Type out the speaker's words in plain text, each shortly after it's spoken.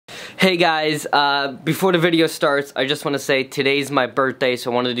Hey guys, before the video starts, I just want to say today's my birthday,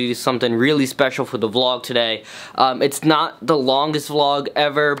 so I wanted to do something really special for the vlog today. It's not the longest vlog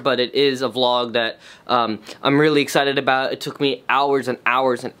ever, but it is a vlog that I'm really excited about. It took me hours and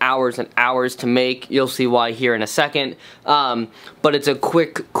hours and hours and hours to make. You'll see why here in a second. But it's a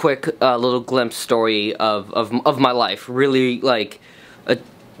quick little glimpse story of my life. Really, like, a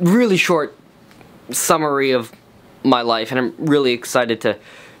really short summary of my life, and I'm really excited to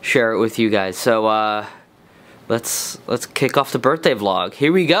share it with you guys. So let's kick off the birthday vlog.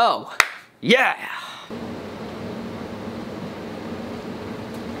 Here we go. Yeah.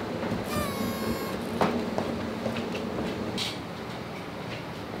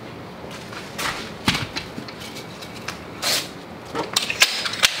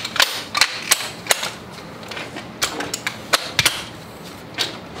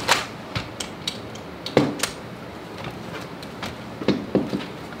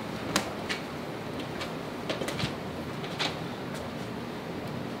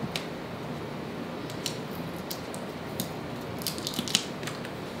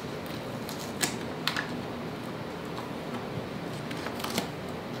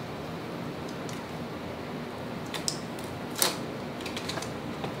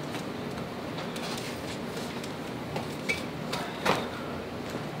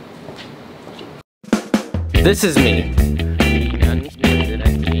 This is me.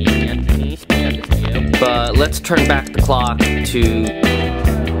 But let's turn back the clock to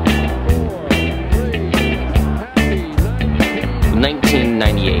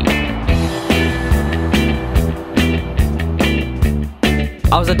 1998.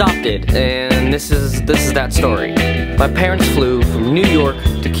 I was adopted, and this is that story. My parents flew from New York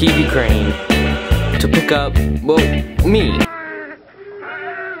to Kyiv, Ukraine to pick up, well, me.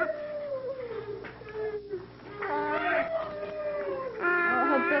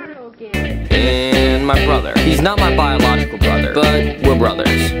 And my brother. He's not my biological brother, but we're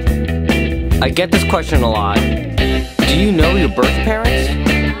brothers. I get this question a lot. Do you know your birth parents?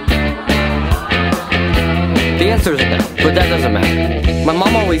 The answer is no, but that doesn't matter. My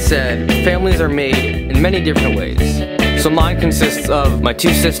mom always said families are made in many different ways. So mine consists of my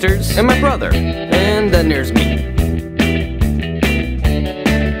two sisters and my brother. And then there's me.